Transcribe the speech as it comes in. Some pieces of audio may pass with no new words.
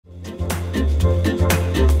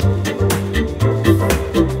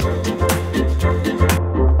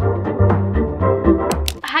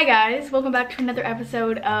guys, welcome back to another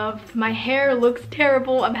episode of My Hair Looks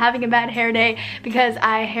Terrible. I'm having a bad hair day because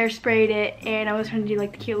I hairsprayed it and I was trying to do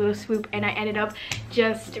like the cute little swoop and I ended up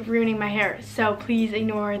just ruining my hair. So please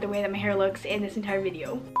ignore the way that my hair looks in this entire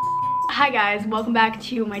video. Hi guys, welcome back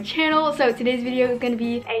to my channel. So today's video is going to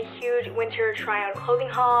be a huge winter try on clothing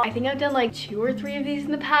haul. I think I've done like 2 or 3 of these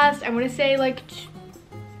in the past. I want to say like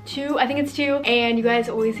two, I think it's 2, and you guys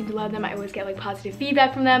always seem to love them. I always get like positive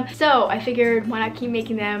feedback from them, so I figured why not keep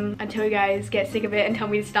making them until you guys get sick of it and tell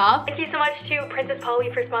me to stop. Thank you so much to Princess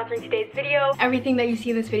Polly for sponsoring today's video. Everything that you see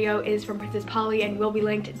in this video is from Princess Polly and will be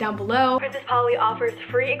linked down below. Princess Polly offers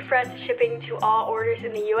free express shipping to all orders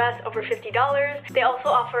in the US over $50. They also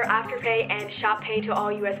offer AfterPay and ShopPay to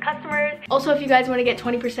all US customers. Also, if you guys want to get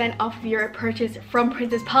 20% off of your purchase from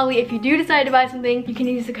Princess Polly, if you do decide to buy something, you can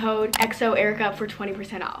use the code ERIKA for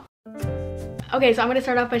 20% off. Okay, so I'm gonna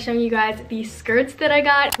start off by showing you guys the skirts that I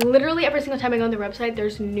got. Literally every single time I go on the website,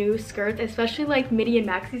 there's new skirts, especially like midi and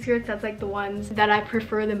maxi skirts. That's like the ones that I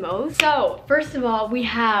prefer the most. So first of all, we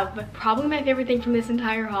have probably my favorite thing from this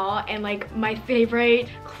entire haul and like my favorite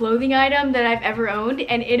clothing item that I've ever owned,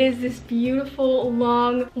 and it is this beautiful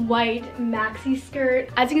long white maxi skirt.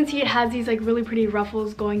 As you can see, it has these like really pretty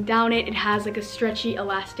ruffles going down it. It has like a stretchy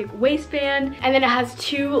elastic waistband, and then it has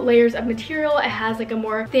 2 layers of material. It has like a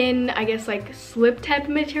more thin, I guess like slip type of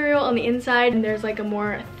material on the inside, and there's like a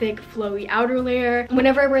more thick flowy outer layer.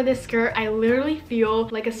 Whenever I wear this skirt, I literally feel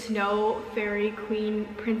like a snow fairy queen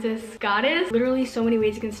princess goddess. Literally so many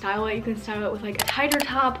ways you can style it. You can style it with like a tighter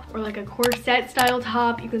top or like a corset style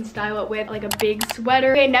top. You can style it with like a big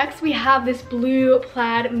sweater. Okay, next we have this blue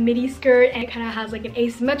plaid midi skirt, and it kind of has like an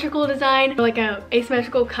asymmetrical design, like a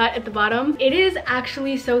asymmetrical cut at the bottom. It is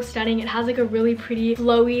actually so stunning. It has like a really pretty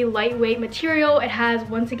flowy lightweight material. It has,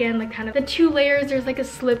 once again, like kind of the 2 layers. There's like a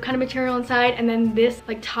slip kind of material inside, and then this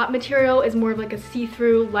like top material is more of like a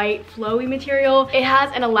see-through light flowy material. It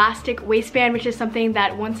has an elastic waistband, which is something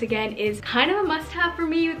that once again is kind of a must-have for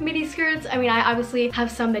me with midi skirts. I mean, I obviously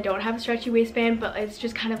have some that don't have a stretchy waistband, but it's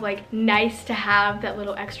just kind of like nice to have that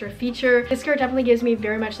little extra feature. This skirt definitely gives me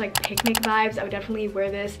very much like picnic vibes. I would definitely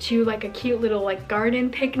wear this to like a cute little like garden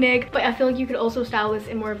picnic, but I feel like you could also style this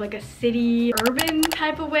in more of like a city urban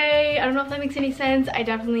type of way. I don't know if that makes any sense. I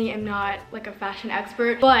definitely am not like a fashion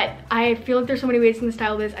expert, but I feel like there's so many ways you can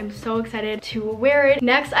style this. I'm so excited to wear it.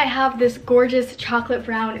 Next, I have this gorgeous chocolate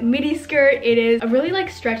brown midi skirt. It is a really like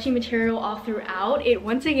stretchy material all throughout. It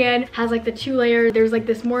once again has like the 2 layers. There's like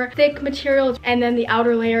this more thick material, and then the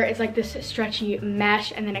outer layer is like this stretchy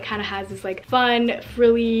mesh, and then it kind of has this like fun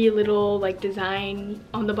frilly little like design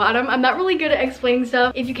on the bottom. I'm not really good at explaining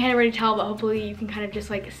stuff, if you can't already tell, but hopefully you can kind of just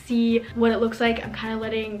like see what it looks like. I'm kind of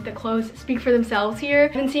letting the clothes speak for themselves here.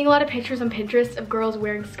 I've been seeing a lot of pictures on Pinterest of girls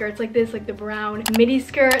wearing skirts like this, like the brown midi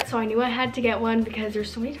skirt, so I knew I had to get one because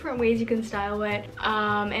there's so many different ways you can style it,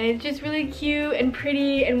 and it's just really cute and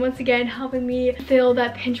pretty, and once again helping me fill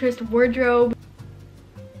that Pinterest wardrobe.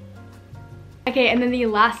 Okay, and then the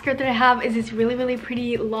last skirt that I have is this really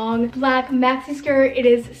pretty long black maxi skirt. It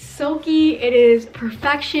is silky, it is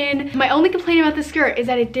perfection. My only complaint about this skirt is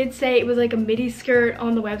that it did say it was like a midi skirt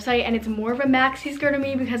on the website, and it's more of a maxi skirt to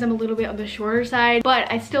me because I'm a little bit on the shorter side, but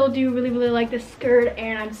I still do really like this skirt,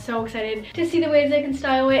 and I'm so excited to see the ways I can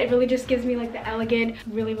style it. It really just gives me like the elegant,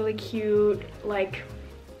 really cute like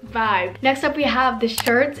vibe. Next up, we have the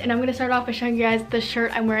shirts, and I'm gonna start off by showing you guys the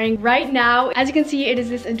shirt I'm wearing right now. As you can see, it is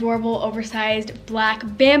this adorable oversized black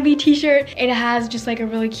Bambi t-shirt. It has just like a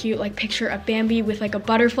really cute like picture of Bambi with like a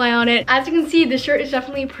butterfly on it. As you can see, the shirt is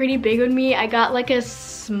definitely pretty big on me. I got like a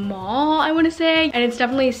small, I want to say, and it's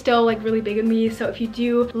definitely still like really big on me. So if you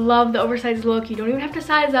do love the oversized look, you don't even have to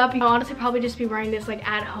size up. You can honestly probably just be wearing this like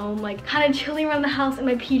at home, like kind of chilling around the house in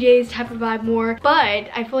my PJs type of vibe more, but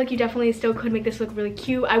I feel like you definitely still could make this look really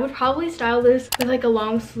cute. I would probably style this with like a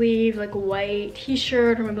long sleeve like white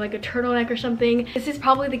t-shirt, or maybe like a turtleneck or something. This is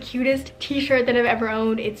probably the cutest t-shirt that I've ever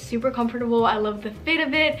owned. It's super comfortable. I love the fit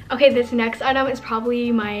of it. Okay, this next item is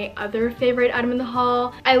probably my other favorite item in the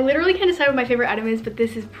haul. I literally can't decide what my favorite item is, but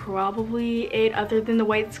this is probably it, other than the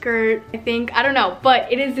white skirt, I think. I don't know, but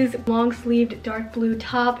it is this long sleeved dark blue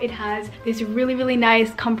top. It has this really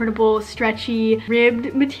nice, comfortable, stretchy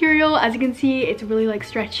ribbed material. As you can see, it's really like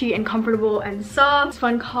stretchy and comfortable and soft.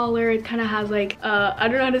 Fun collar. It kind of has like I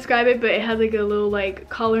don't know how to describe it, but it has like a little like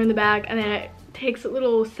collar in the back, and then it takes a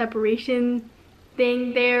little separation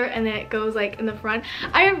thing there, and then it goes like in the front.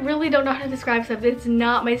 I really don't know how to describe stuff. It's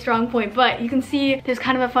not my strong point, but you can see there's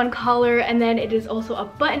kind of a fun collar, and then it is also a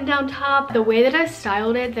button down top. The way that I've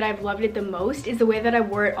styled it, that I've loved it the most, is the way that I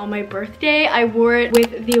wore it on my birthday. I wore it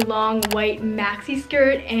with the long white maxi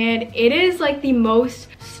skirt, and it is like the most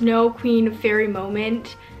snow queen fairy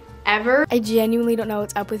moment ever. I genuinely don't know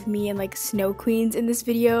what's up with me and like snow queens in this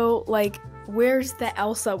video. Like, where's the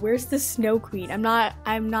Elsa? Where's the snow queen? I'm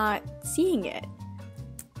not seeing it.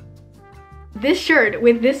 This shirt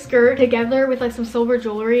with this skirt together with like some silver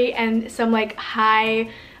jewelry and some like high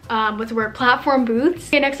what's the word, platform boots.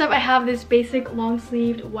 Okay, next up I have this basic long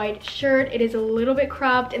sleeved white shirt. It is a little bit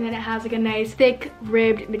cropped and then it has like a nice thick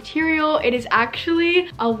ribbed material. It is actually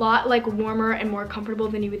a lot like warmer and more comfortable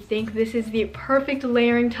than you would think. This is the perfect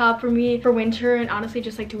layering top for me for winter, and honestly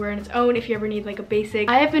just like to wear on its own if you ever need like a basic.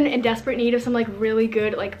 I have been in desperate need of some like really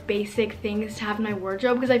good like basic things to have in my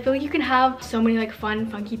wardrobe, because I feel like you can have so many like fun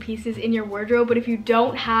funky pieces in your wardrobe, but if you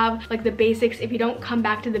don't have like the basics, if you don't come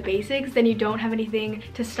back to the basics, then you don't have anything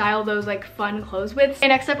to style those like fun clothes with. And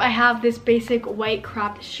next up I have this basic white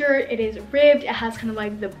cropped shirt. It is ribbed. It has kind of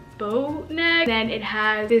like the bow neck, then it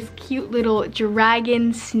has this cute little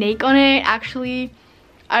dragon snake on it. Actually,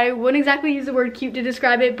 I wouldn't exactly use the word cute to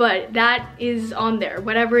describe it, but that is on there,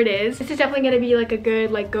 whatever it is. This is definitely gonna be like a good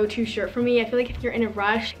like go-to shirt for me. I feel like if you're in a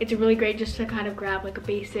rush, it's really great just to kind of grab like a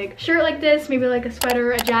basic shirt like this, maybe like a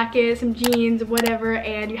sweater, a jacket, some jeans, whatever,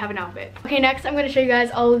 and you have an outfit. Okay, next I'm gonna show you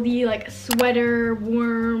guys all of the like sweater,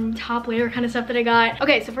 warm, top layer kind of stuff that I got.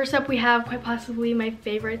 Okay, so first up we have quite possibly my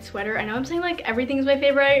favorite sweater. I know I'm saying like everything's my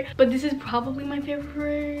favorite, but this is probably my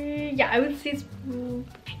favorite. Yeah, I would say it's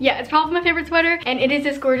probably my favorite sweater, and it is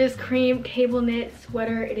this gorgeous cream cable knit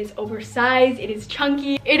sweater. It is oversized, it is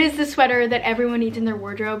chunky. It is the sweater that everyone needs in their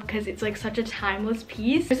wardrobe because it's like such a timeless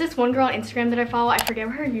piece. There's this one girl on Instagram that I follow, I forget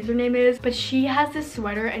what her username is, but she has this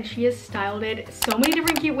sweater and she has styled it so many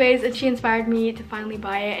different cute ways that she inspired me to finally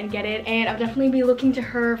buy it and get it, and I'll definitely be looking to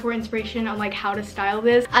her for inspiration on like how to style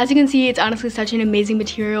this. As you can see, it's honestly such an amazing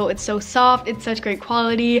material. It's so soft, it's such great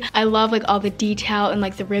quality. I love like all the detail and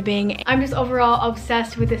like the ribbing. I'm just overall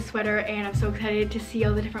obsessed with this sweater, and I'm so excited to see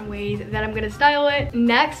all the different ways that I'm gonna style it.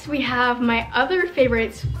 Next we have my other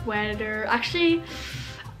favorite sweater. Actually,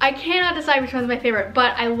 I cannot decide which one's my favorite,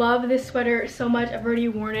 but I love this sweater so much. I've already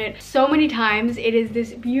worn it so many times. It is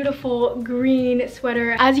this beautiful green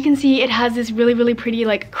sweater. As you can see, it has this really pretty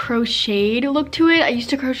like crocheted look to it. I used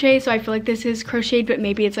to crochet, so I feel like this is crocheted, but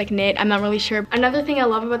maybe it's like knit. I'm not really sure. Another thing I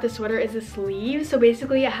love about this sweater is the sleeve. So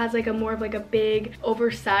basically it has like a more of like a big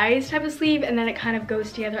oversized type of sleeve, and then it kind of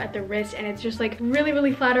goes together at the wrist, and it's just like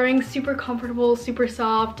really flattering, super comfortable, super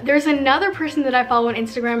soft. There's another person that I follow on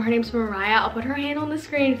Instagram. Her name's Mariah. I'll put her handle on the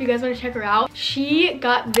screen if you guys want to check her out. She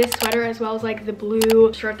got this sweater as well as like the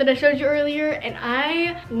blue shirt that I showed you earlier, and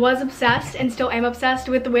I was obsessed and still am obsessed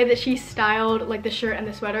with the way that she styled like the shirt and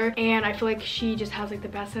the sweater, and I feel like she just has like the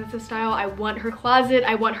best sense of style. I want her closet,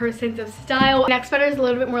 I want her sense of style. Next sweater is a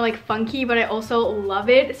little bit more like funky, but I also love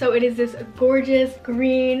it. So it is this gorgeous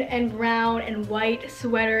green and brown and white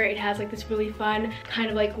sweater. It has like this really fun kind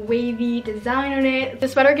of like wavy design on it. The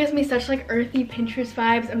sweater gives me such like earthy Pinterest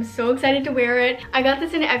vibes. I'm so excited to wear it. I got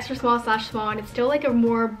this in an extra small/small, and it's still like a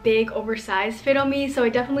more big oversized fit on me, so I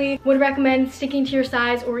definitely would recommend sticking to your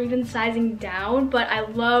size or even sizing down. But I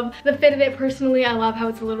love the fit of it personally. I love how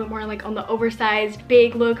it's a little bit more like on the oversized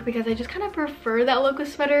big look, because I just kind of prefer that look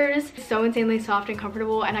with sweaters. It's so insanely soft and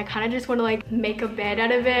comfortable, and I kind of just want to like make a bed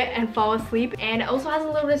out of it and fall asleep. And it also has a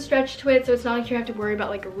little bit of stretch to it, so it's not like you have to worry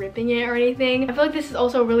about like ripping it or anything. I feel like this is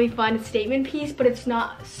also a really fun statement piece, but it's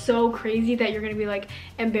not so crazy that you're gonna be like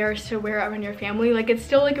embarrassed to wear it around your family. Like,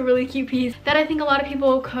 it's still like a really cute piece that I think a lot of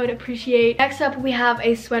people could appreciate. Next up we have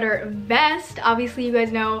a sweater vest. Obviously you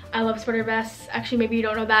guys know I love sweater vests. Actually, maybe you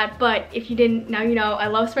don't know that, but if you didn't, now you know I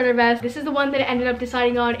love sweater vests. This is the one that I ended up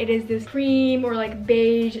deciding on. It is this cream or like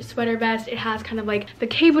beige sweater vest. It has kind of like the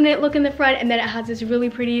cable knit look in the front, and then it has this really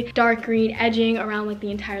pretty dark green edging around like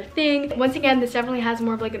the entire thing. Once again, this definitely has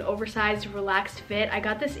more of like an oversized relaxed fit. I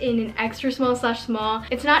got this in an extra small/small.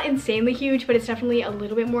 It's not insanely huge, but it's definitely a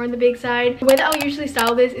little bit more on the big side. The way that I'll usually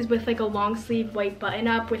style this is with like a long sleeve white button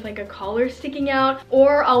up with like a collar sticking out,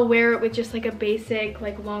 or I'll wear it with just like a basic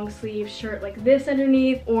like long sleeve shirt like this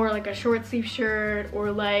underneath, or like a short sleeve shirt,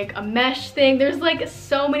 or like a mesh thing. There's like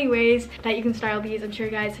so many ways that you can style these. I'm sure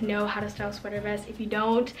you guys know how to style sweater vests. If you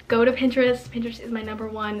don't, go to Pinterest. Pinterest is my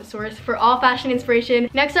 #1 source for all fashion inspiration.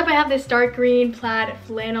 Next up I have this dark green plaid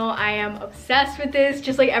flannel. I am obsessed with this,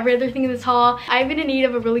 just like every other thing in this haul. I've been in need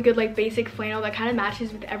of a really good like basic flannel that kind of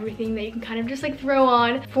matches with everything that you can kind of just like throw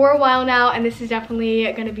on for a while now, and this is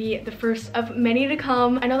definitely gonna be the first of many to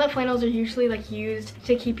come. I know that flannels are usually like used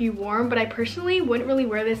to keep you warm, but I personally wouldn't really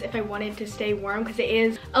wear this if I wanted to stay warm, because it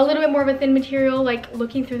is a little bit more of a thin material. Like,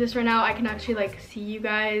 looking through this right now, I can actually like see you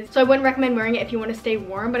guys, so I wouldn't recommend wearing it if you want to stay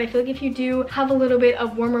warm. But I feel like if you do have a little bit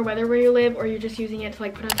of warmer weather where you live, or you're just using it to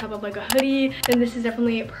like put on top of like a hoodie, then this is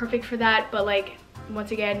definitely perfect for that. But like,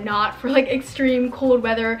 once again, not for like extreme cold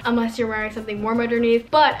weather unless you're wearing something warm underneath.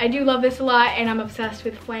 But I do love this a lot, and I'm obsessed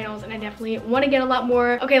with flannels, and I definitely want to get a lot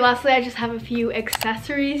more. Okay, lastly, I just have a few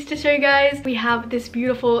accessories to show you guys. We have this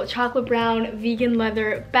beautiful chocolate brown vegan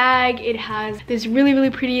leather bag. It has this really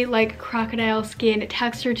pretty like crocodile skin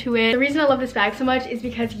texture to it. The reason I love this bag so much is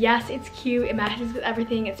because yes, it's cute, it matches with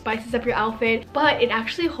everything, it spices up your outfit, but it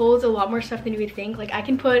actually holds a lot more stuff than you would think. Like I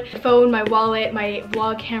can put my phone, my wallet, my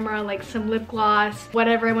vlog camera, like some lip gloss,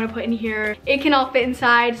 whatever I want to put in here. It can all fit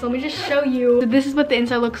inside. So let me just show you. So this is what the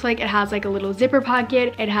inside looks like. It has like a little zipper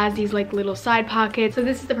pocket. It has these like little side pockets. So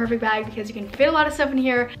this is the perfect bag because you can fit a lot of stuff in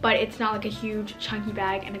here, but it's not like a huge chunky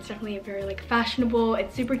bag, and it's definitely very like fashionable.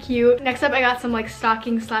 It's super cute. Next up, I got some like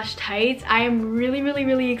stockings slash tights. I am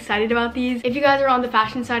really excited about these. If you guys are on the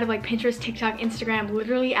fashion side of like Pinterest, TikTok, Instagram,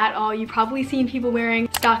 literally at all, you've probably seen people wearing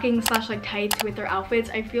stockings slash like tights with their outfits.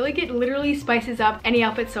 I feel like it literally spices up any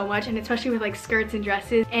outfit so much, and especially with like skirts and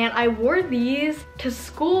dresses. And I wore these to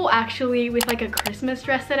school actually with like a Christmas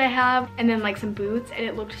dress that I have, and then like some boots, and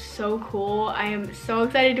it looked so cool. I am so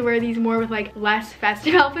excited to wear these more with like less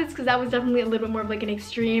festive outfits, because that was definitely a little bit more of like an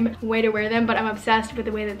extreme way to wear them, but I'm obsessed with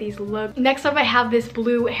the way that these look. Next up, I have this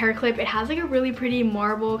blue hair clip. It has like a really pretty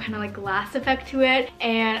marble kind of like glass effect to it,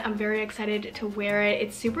 and I'm very excited to wear it.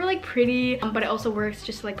 It's super like pretty, but it also works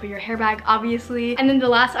just to like put your hair back, obviously. And then the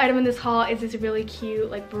last item in this haul is this really cute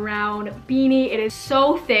like brown beanie. It is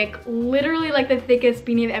so thick, literally like the thickest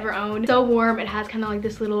beanie I've ever owned. So warm. It has kind of like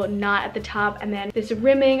this little knot at the top, and then this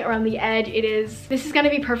rimming around the edge. This is gonna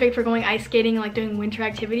be perfect for going ice skating and like doing winter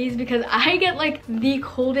activities, because I get like the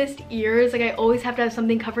coldest ears. Like I always have to have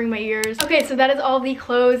something covering my ears. Okay, so that is all the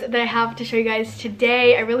clothes that I have to show you guys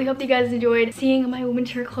today. I really hope you guys enjoyed seeing my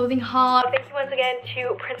winter clothing haul. Thank you once again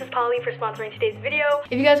to Princess Polly for sponsoring today's video.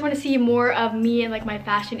 If you guys want to see more of me and like my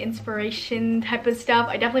fashion inspiration type of stuff,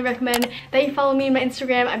 I definitely recommend that you follow me on my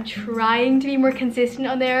Instagram. I'm trying to be more consistent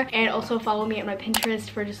on there, and also follow me on my Pinterest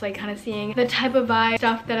for just like kind of seeing the type of vibe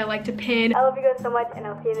stuff that I like to pin. I love you guys so much, and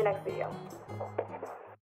I'll see you in the next video.